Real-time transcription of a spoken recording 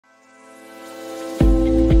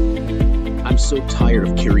I'm so tired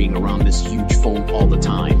of carrying around this huge phone all the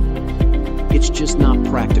time. It's just not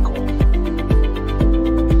practical.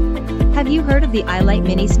 Have you heard of the iLight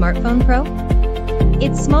Mini Smartphone Pro?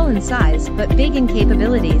 It's small in size, but big in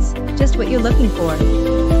capabilities, just what you're looking for.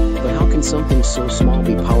 But how can something so small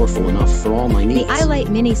be powerful enough for all my needs? The iLight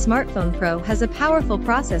Mini Smartphone Pro has a powerful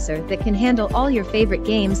processor that can handle all your favorite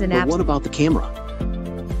games and apps. But what about the camera?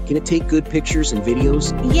 Can it take good pictures and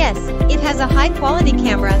videos? Yes, it has a high-quality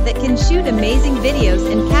camera that can shoot amazing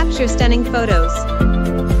videos and capture stunning photos.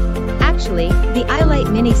 Actually, the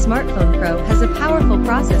iLight Mini Smartphone Pro has a powerful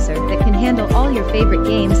processor that can handle all your favorite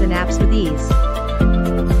games and apps with ease.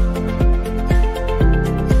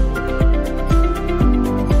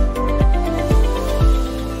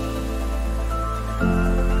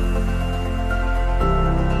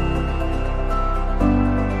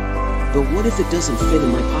 But what if it doesn't fit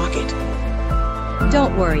in my pocket?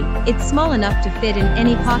 Don't worry, it's small enough to fit in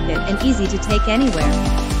any pocket and easy to take anywhere.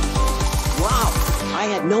 Wow, I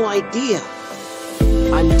had no idea.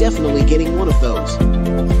 I'm definitely getting one of those.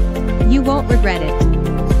 You won't regret it.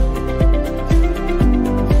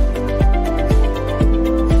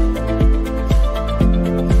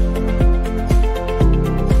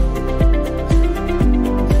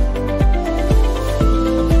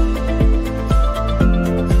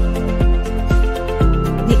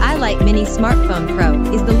 The iLight Mini Smartphone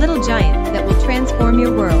Pro is the little giant that will transform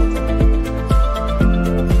your world.